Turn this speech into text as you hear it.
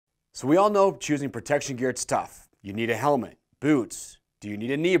So we all know choosing protection gear, it's tough. You need a helmet, boots. Do you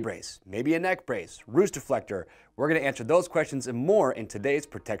need a knee brace? Maybe a neck brace, roost deflector? We're going to answer those questions and more in today's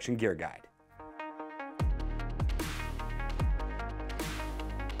protection gear guide.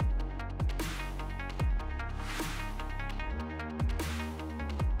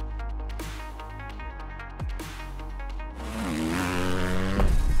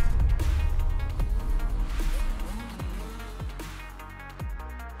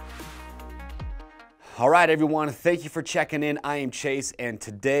 All right, everyone, thank you for checking in. I am Chase, and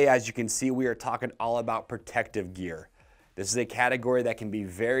today, as you can see, we are talking all about protective gear. This is a category that can be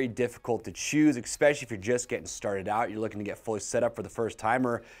very difficult to choose, especially if you're just getting started out, you're looking to get fully set up for the first time,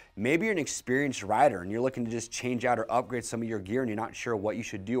 or maybe you're an experienced rider and you're looking to just change out or upgrade some of your gear and you're not sure what you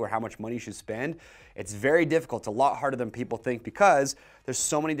should do or how much money you should spend. It's very difficult. It's a lot harder than people think because there's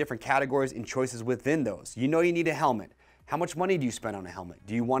so many different categories and choices within those. You know you need a helmet. How much money do you spend on a helmet?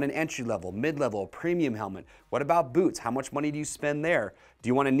 Do you want an entry-level, mid-level, premium helmet? What about boots? How much money do you spend there? Do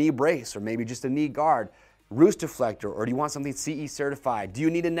you want a knee brace or maybe just a knee guard? Roost deflector, or do you want something CE certified? Do you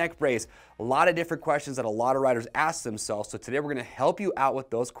need a neck brace? A lot of different questions that a lot of riders ask themselves. So today we're gonna help you out with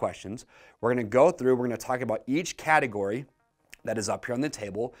those questions. We're gonna go through, we're gonna talk about each category that is up here on the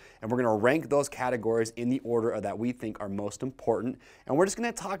table, and we're gonna rank those categories in the order that we think are most important. And we're just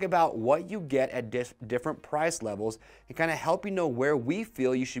gonna talk about what you get at different price levels and kind of help you know where we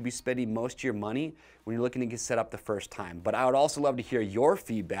feel you should be spending most of your money when you're looking to get set up the first time. But I would also love to hear your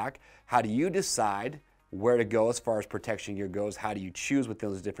feedback. How do you decide where to go as far as protection gear goes? How do you choose within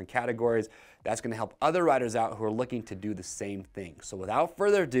those different categories? That's gonna help other riders out who are looking to do the same thing. So without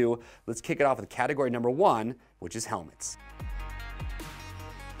further ado, let's kick it off with category number one, which is helmets.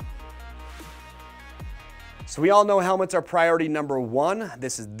 So we all know helmets are priority number one.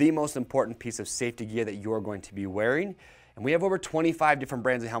 This is the most important piece of safety gear that you're going to be wearing. And we have over 25 different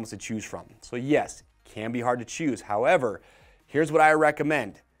brands of helmets to choose from. So yes, it can be hard to choose. However, here's what I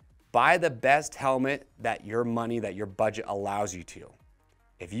recommend. Buy the best helmet that your money, that your budget allows you to.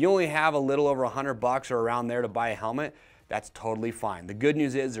 If you only have a little over $100 or around there to buy a helmet, that's totally fine. The good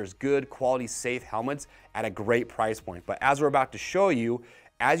news is there's good quality, safe helmets at a great price point. But as we're about to show you,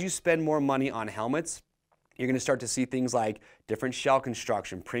 as you spend more money on helmets, you're going to start to see things like different shell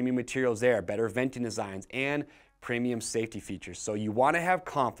construction, premium materials there, better venting designs, and premium safety features. So you want to have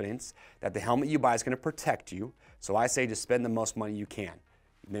confidence that the helmet you buy is going to protect you. So I say just spend the most money you can.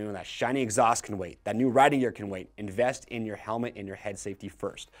 You know, that shiny exhaust can wait. That new riding gear can wait. Invest in your helmet and your head safety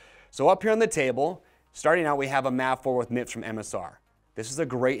first. So up here on the table, starting out, we have a MAV4 with MIPS from MSR. This is a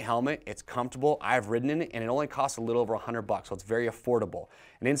great helmet. It's comfortable. I've ridden in it, and it only costs a little over $100, so it's very affordable.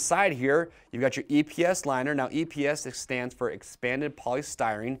 And inside here, you've got your EPS liner. Now, EPS stands for expanded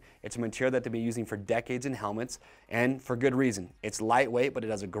polystyrene. It's a material that they've been using for decades in helmets, and for good reason. It's lightweight, but it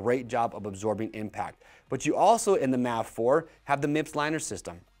does a great job of absorbing impact. But you also, in the MAV4, have the MIPS liner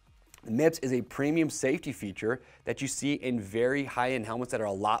system. The MIPS is a premium safety feature that you see in very high-end helmets that are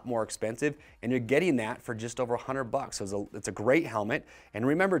a lot more expensive, and you're getting that for just over $100. So it's a great helmet. And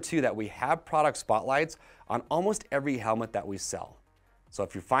remember too that we have product spotlights on almost every helmet that we sell. So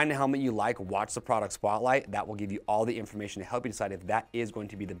if you find a helmet you like, watch the product spotlight. That will give you all the information to help you decide if that is going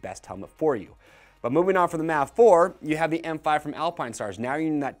to be the best helmet for you. But moving on from the MAV4, you have the M5 from Alpine Stars. Now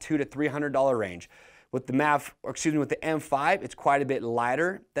you're in that $200 to $300 range. With the with the M5, it's quite a bit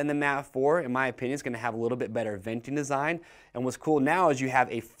lighter than the MAV4. In my opinion, it's going to have a little bit better venting design. And what's cool now is you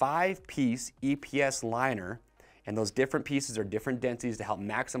have a 5-piece EPS liner, and those different pieces are different densities to help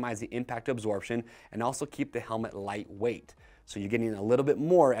maximize the impact absorption and also keep the helmet lightweight. So you're getting a little bit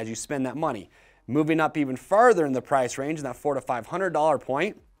more as you spend that money. Moving up even farther in the price range, in that $400 to $500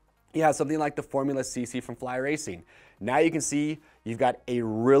 point, you have something like the Formula CC from Fly Racing. Now you can see you've got a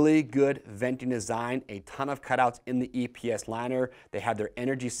really good venting design, a ton of cutouts in the EPS liner. They have their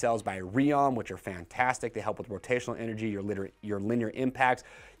energy cells by Rheon, which are fantastic. They help with rotational energy, your linear impacts.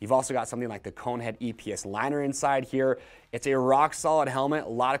 You've also got something like the Conehead EPS liner inside here. It's a rock solid helmet, a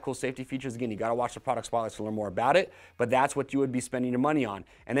lot of cool safety features. Again, you gotta watch the product spotlights to learn more about it, but that's what you would be spending your money on.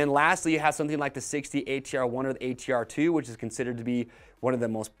 And then lastly, you have something like the 60 ATR1 or the ATR2, which is considered to be one of the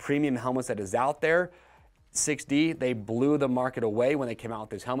most premium helmets that is out there. 6D, they blew the market away when they came out with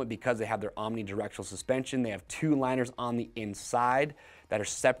this helmet because they have their omnidirectional suspension. They have 2 liners on the inside that are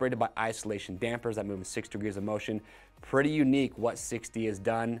separated by isolation dampers that move in 6 degrees of motion. Pretty unique what 6D has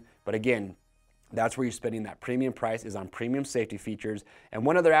done, but again, that's where you're spending that premium price is on premium safety features. And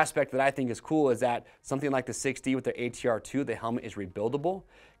one other aspect that I think is cool is that something like the 6D with their ATR2, the helmet is rebuildable,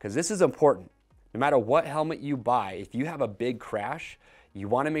 because this is important. No matter what helmet you buy, if you have a big crash, you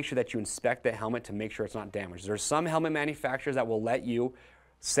want to make sure that you inspect the helmet to make sure it's not damaged. There's some helmet manufacturers that will let you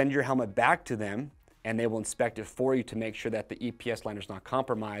send your helmet back to them, and they will inspect it for you to make sure that the EPS liner is not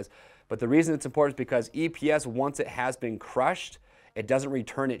compromised. But the reason it's important is because EPS, once it has been crushed, it doesn't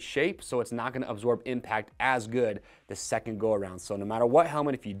return its shape, so it's not going to absorb impact as good the second go around. So no matter what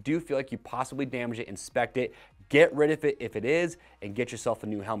helmet, if you do feel like you possibly damaged it, inspect it, get rid of it if it is, and get yourself a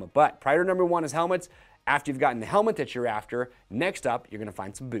new helmet. But priority number one is helmets. After you've gotten the helmet that you're after, next up, you're going to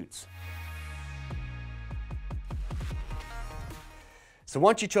find some boots. So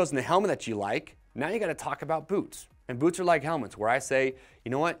once you've chosen the helmet that you like, now you got to talk about boots. And boots are like helmets, where I say,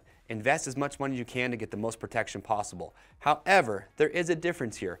 you know what? Invest as much money as you can to get the most protection possible. However, there is a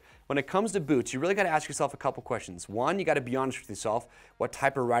difference here. When it comes to boots, you really got to ask yourself a couple questions. One, you got to be honest with yourself, what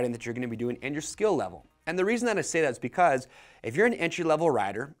type of riding that you're going to be doing and your skill level. And the reason that I say that is because if you're an entry-level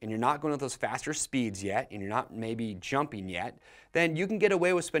rider and you're not going with those faster speeds yet and you're not maybe jumping yet, then you can get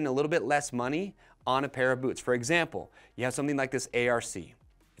away with spending a little bit less money on a pair of boots. For example, you have something like this ARC.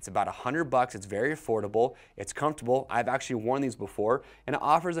 It's about $100, it's very affordable, it's comfortable. I've actually worn these before, and it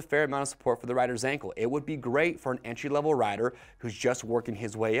offers a fair amount of support for the rider's ankle. It would be great for an entry-level rider who's just working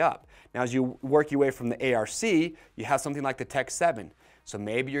his way up. Now, as you work your way from the ARC, you have something like the Tech 7. So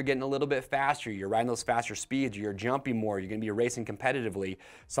maybe you're getting a little bit faster, you're riding those faster speeds, you're jumping more, you're gonna be racing competitively.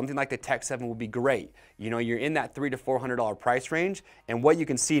 Something like the Tech 7 would be great. You know, you're in that $300 to $400 price range, and what you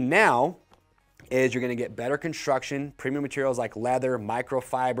can see now is you're going to get better construction, premium materials like leather,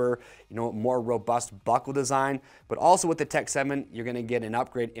 microfiber, you know, more robust buckle design, but also with the Tech 7, you're going to get an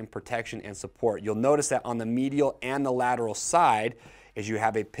upgrade in protection and support. You'll notice that on the medial and the lateral side is you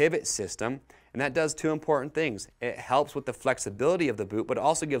have a pivot system, and that does two important things. It helps with the flexibility of the boot, but it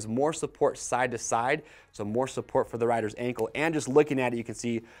also gives more support side to side, so more support for the rider's ankle. And just looking at it, you can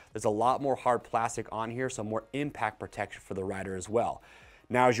see there's a lot more hard plastic on here, so more impact protection for the rider as well.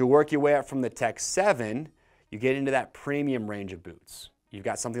 Now, as you work your way up from the Tech 7, you get into that premium range of boots. You've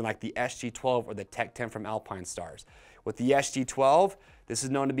got something like the SG12 or the Tech 10 from Alpine Stars. With the SG12, this is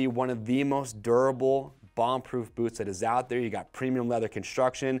known to be one of the most durable, bomb-proof boots that is out there. You got premium leather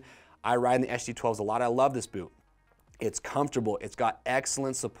construction. I ride in the SG12s a lot. I love this boot. It's comfortable. It's got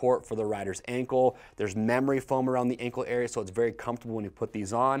excellent support for the rider's ankle. There's memory foam around the ankle area, so it's very comfortable when you put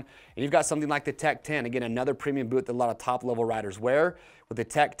these on. And you've got something like the Tech 10. Again, another premium boot that a lot of top-level riders wear. With the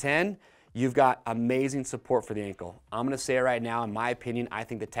Tech 10, you've got amazing support for the ankle. I'm going to say it right now, in my opinion, I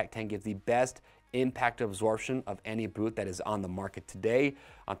think the Tech 10 gives the best impact absorption of any boot that is on the market today.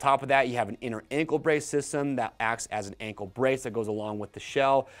 On top of that, you have an inner ankle brace system that acts as an ankle brace that goes along with the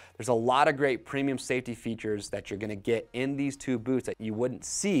shell. There's a lot of great premium safety features that you're going to get in these two boots that you wouldn't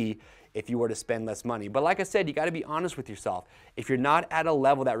see if you were to spend less money. But like I said, you got to be honest with yourself. If you're not at a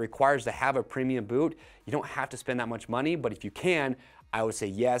level that requires to have a premium boot, you don't have to spend that much money, but if you can, I would say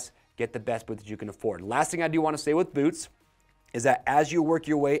yes, get the best boot that you can afford. Last thing I do want to say with boots is that as you work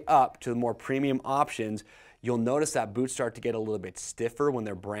your way up to the more premium options, you'll notice that boots start to get a little bit stiffer when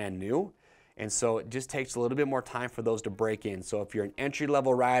they're brand new. And so it just takes a little bit more time for those to break in. So if you're an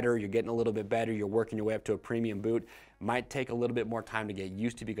entry-level rider, you're getting a little bit better, you're working your way up to a premium boot, it might take a little bit more time to get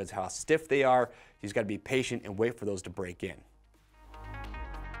used to because of how stiff they are. You just got to be patient and wait for those to break in.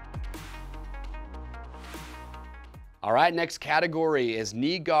 All right, next category is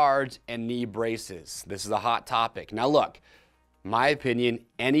knee guards and knee braces. This is a hot topic. Now look, my opinion,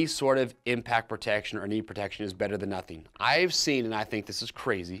 any sort of impact protection or knee protection is better than nothing. I've seen, and I think this is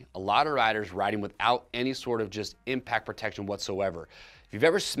crazy, a lot of riders riding without any sort of just impact protection whatsoever. If you've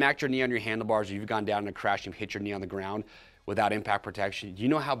ever smacked your knee on your handlebars or you've gone down in a crash and hit your knee on the ground without impact protection, you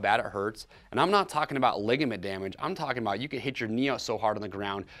know how bad it hurts? And I'm not talking about ligament damage. I'm talking about you could hit your knee out so hard on the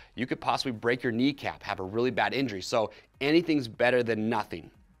ground, you could possibly break your kneecap, have a really bad injury. So anything's better than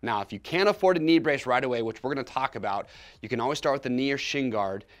nothing. Now, if you can't afford a knee brace right away, which we're going to talk about, you can always start with the knee or shin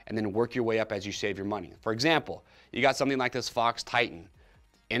guard and then work your way up as you save your money. For example, you got something like this Fox Titan.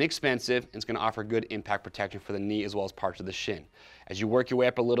 Inexpensive, and it's going to offer good impact protection for the knee as well as parts of the shin. As you work your way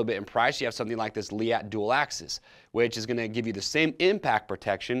up a little bit in price, you have something like this Liat Dual Axis, which is going to give you the same impact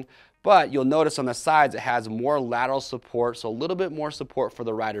protection, but you'll notice on the sides it has more lateral support, so a little bit more support for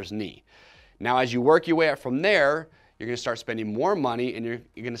the rider's knee. Now, as you work your way up from there, you're going to start spending more money and you're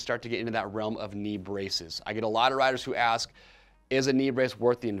going to start to get into that realm of knee braces. I get a lot of riders who ask, is a knee brace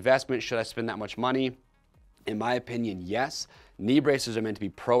worth the investment? Should I spend that much money? In my opinion, yes. Knee braces are meant to be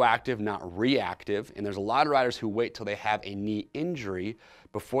proactive, not reactive, and there's a lot of riders who wait till they have a knee injury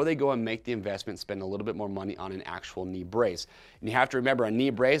before they go and make the investment, spend a little bit more money on an actual knee brace. And you have to remember, a knee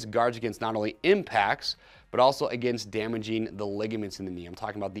brace guards against not only impacts, but also against damaging the ligaments in the knee. I'm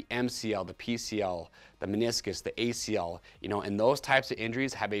talking about the MCL, the PCL, the meniscus, the ACL, and those types of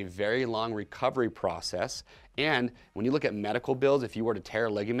injuries have a very long recovery process, And when you look at medical bills, if you were to tear a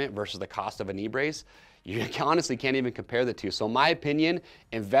ligament versus the cost of a knee brace, you honestly can't even compare the two. So in my opinion,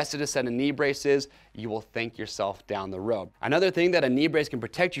 invest in a set of knee braces. You will thank yourself down the road. Another thing that a knee brace can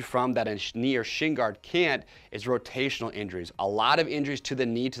protect you from that a knee or shin guard can't is rotational injuries. A lot of injuries to the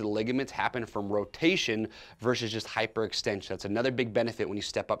knee, to the ligaments, happen from rotation versus just hyperextension. That's another big benefit when you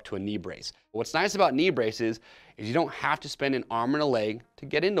step up to a knee brace. What's nice about knee braces is you don't have to spend an arm and a leg to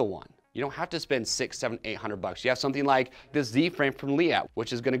get into one. You don't have to spend $600, $700, $800. You have something like this Z-frame from Leat,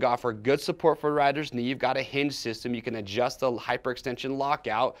 which is going to offer good support for a rider's knee. You've got a hinge system. You can adjust the hyperextension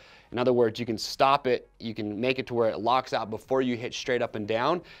lockout. In other words, you can stop it. You can make it to where it locks out before you hit straight up and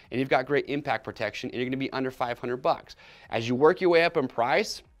down. And you've got great impact protection, and you're going to be under $500. As you work your way up in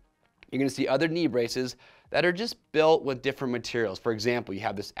price, you're going to see other knee braces that are just built with different materials. For example, you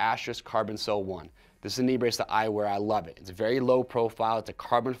have this Asterisk Carbon Cell 1. This is a knee brace that I wear. I love it. It's a very low profile. It's a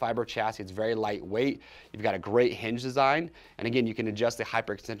carbon fiber chassis. It's very lightweight. You've got a great hinge design. And again, you can adjust the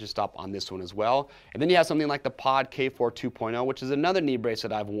hyperextension stop on this one as well. And then you have something like the Pod K4 2.0, which is another knee brace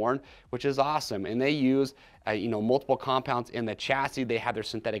that I've worn, which is awesome. And they use multiple compounds in the chassis. They have their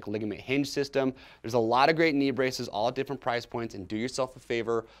synthetic ligament hinge system. There's a lot of great knee braces, all at different price points. And do yourself a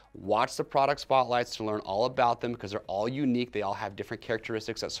favor, watch the product spotlights to learn all about them, because they're all unique. They all have different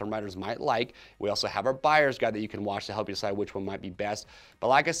characteristics that some riders might like. We also have our buyer's guide that you can watch to help you decide which one might be best. But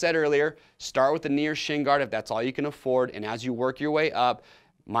like I said earlier, start with the knee or shin guard if that's all you can afford. And as you work your way up,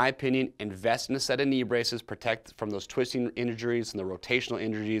 my opinion, invest in a set of knee braces, protect from those twisting injuries and the rotational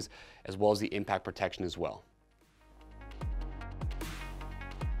injuries, as well as the impact protection as well.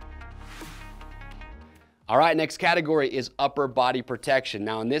 All right, next category is upper body protection.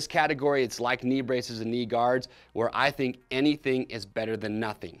 Now in this category, it's like knee braces and knee guards, where I think anything is better than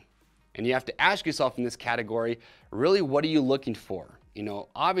nothing. And you have to ask yourself in this category, really, what are you looking for?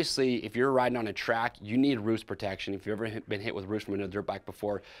 Obviously, if you're riding on a track, you need roost protection. If you've ever been hit with roost from a dirt bike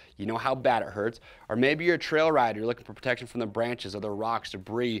before, you know how bad it hurts. Or maybe you're a trail rider, you're looking for protection from the branches, other rocks,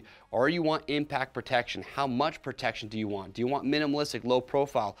 debris, or you want impact protection. How much protection do you want? Do you want minimalistic, low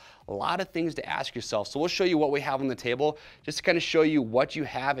profile? A lot of things to ask yourself. So we'll show you what we have on the table, just to kind of show you what you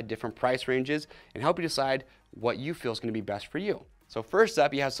have at different price ranges and help you decide what you feel is going to be best for you. So first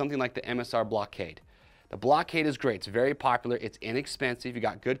up, you have something like the MSR Blockade. The Blockade is great. It's very popular. It's inexpensive. You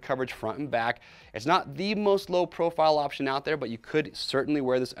got good coverage front and back. It's not the most low profile option out there, but you could certainly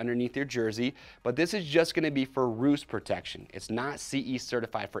wear this underneath your jersey. But this is just going to be for roost protection. It's not CE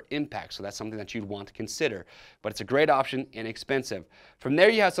certified for impact, so that's something that you'd want to consider. But it's a great option, inexpensive. From there,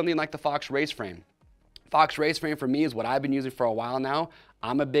 you have something like the Fox Race Frame. Fox Race Frame for me is what I've been using for a while now.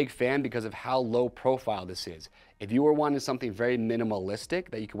 I'm a big fan because of how low profile this is. If you were wanting something very minimalistic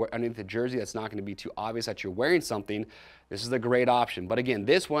that you can wear underneath the jersey that's not going to be too obvious that you're wearing something, this is a great option. But again,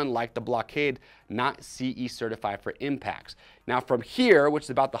 this one, like the Blockade, not CE certified for impacts. Now from here, which is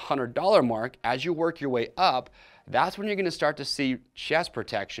about the $100 mark, as you work your way up, that's when you're going to start to see chest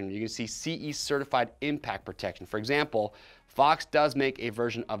protection. You're going to see CE certified impact protection. For example, Fox does make a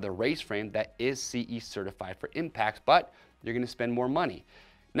version of the race frame that is CE certified for impacts, but you're going to spend more money.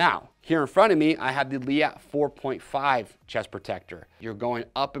 Now, here in front of me, I have the Leat 4.5 chest protector. You're going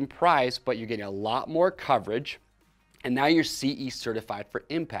up in price, but you're getting a lot more coverage, and now you're CE certified for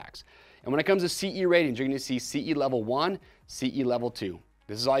impacts. And when it comes to CE ratings, you're going to see CE level 1, CE level 2.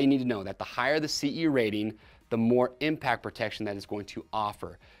 This is all you need to know, that the higher the CE rating, the more impact protection that it's going to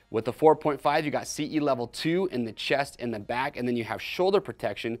offer. With the 4.5, you got CE level 2 in the chest and the back, and then you have shoulder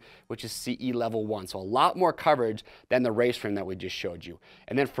protection, which is CE level 1. So a lot more coverage than the race frame that we just showed you.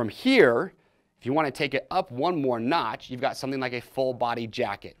 And then from here, if you want to take it up one more notch, you've got something like a full body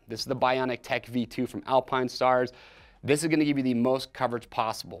jacket. This is the Bionic Tech V2 from Alpine Stars. This is going to give you the most coverage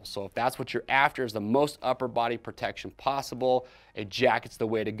possible. So if that's what you're after, is the most upper body protection possible, a jacket's the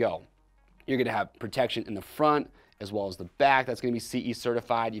way to go. You're going to have protection in the front as well as the back. That's going to be CE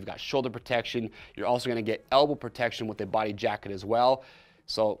certified. You've got shoulder protection. You're also going to get elbow protection with the body jacket as well.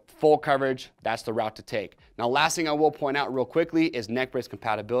 So full coverage, that's the route to take. Now, last thing I will point out real quickly is neck brace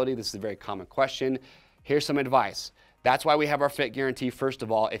compatibility. This is a very common question. Here's some advice. That's why we have our fit guarantee. First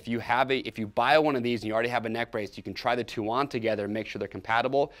of all, if you buy one of these and you already have a neck brace, you can try the two on together and make sure they're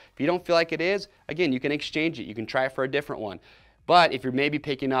compatible. If you don't feel like it is, again, you can exchange it. You can try it for a different one. But if you're maybe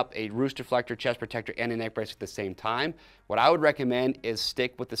picking up a roost deflector, chest protector, and a neck brace at the same time, what I would recommend is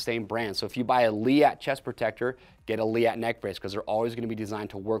stick with the same brand. So if you buy a Leat chest protector, get a Leat neck brace, because they're always going to be designed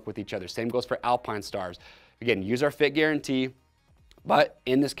to work with each other. Same goes for Alpine Stars. Again, use our fit guarantee. But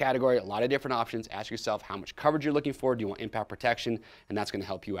in this category, a lot of different options. Ask yourself how much coverage you're looking for. Do you want impact protection? And that's going to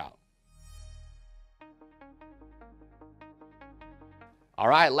help you out. All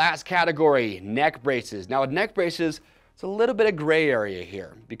right, last category, neck braces. Now with neck braces, it's a little bit of gray area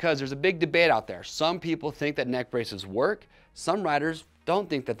here because there's a big debate out there. Some people think that neck braces work. Some riders don't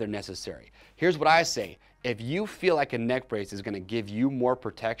think that they're necessary. Here's what I say. If you feel like a neck brace is going to give you more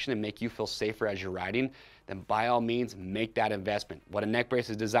protection and make you feel safer as you're riding, then by all means, make that investment. What a neck brace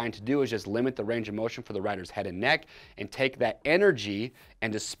is designed to do is just limit the range of motion for the rider's head and neck and take that energy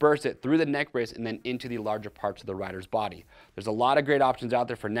and disperse it through the neck brace and then into the larger parts of the rider's body. There's a lot of great options out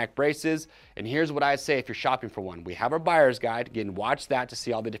there for neck braces, and here's what I say if you're shopping for one. We have our buyer's guide. Again, watch that to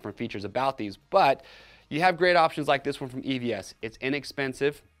see all the different features about these, but you have great options like this one from EVS. It's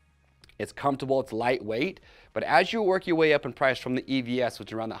inexpensive. It's comfortable, it's lightweight, but as you work your way up in price from the EVS, which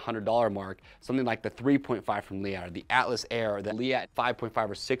is around the $100 mark, something like the 3.5 from Leatt, or the Atlas Air, or the Leatt 5.5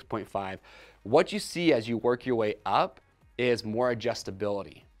 or 6.5, what you see as you work your way up is more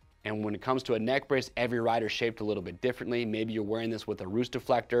adjustability. And when it comes to a neck brace, every rider is shaped a little bit differently. Maybe you're wearing this with a roost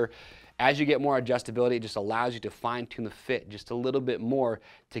deflector. As you get more adjustability, it just allows you to fine tune the fit just a little bit more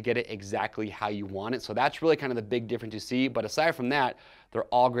to get it exactly how you want it. So that's really kind of the big difference you see. But aside from that, they're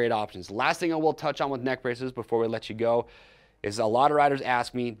all great options. Last thing I will touch on with neck braces before we let you go is a lot of riders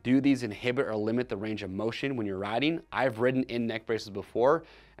ask me, do these inhibit or limit the range of motion when you're riding? I've ridden in neck braces before,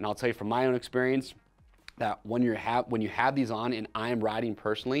 and I'll tell you from my own experience, that when you have these on and I'm riding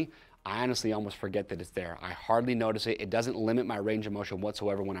personally, I honestly almost forget that it's there. I hardly notice it. It doesn't limit my range of motion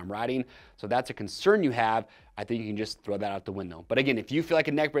whatsoever when I'm riding. So that's a concern you have. I think you can just throw that out the window. But again, if you feel like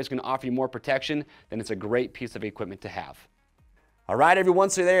a neck brace is going to offer you more protection, then it's a great piece of equipment to have. All right, everyone,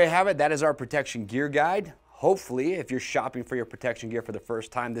 so there you have it. That is our protection gear guide. Hopefully, if you're shopping for your protection gear for the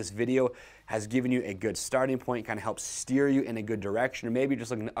first time, this video has given you a good starting point, kind of helps steer you in a good direction, or maybe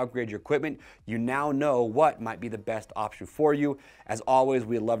just looking to upgrade your equipment. You now know what might be the best option for you. As always,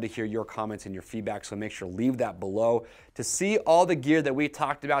 we'd love to hear your comments and your feedback, so make sure to leave that below. To see all the gear that we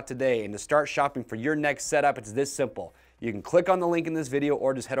talked about today and to start shopping for your next setup, it's this simple. You can click on the link in this video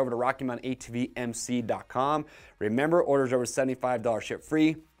or just head over to RockyMountainATVMC.com. Remember, orders over $75 ship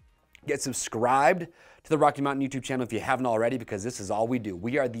free. Get subscribed to the Rocky Mountain YouTube channel if you haven't already, because this is all we do.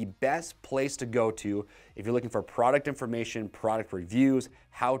 We are the best place to go to if you're looking for product information, product reviews,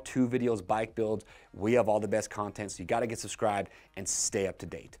 how-to videos, bike builds. We have all the best content, so you got to get subscribed and stay up to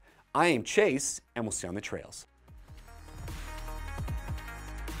date. I am Chase, and we'll see you on the trails.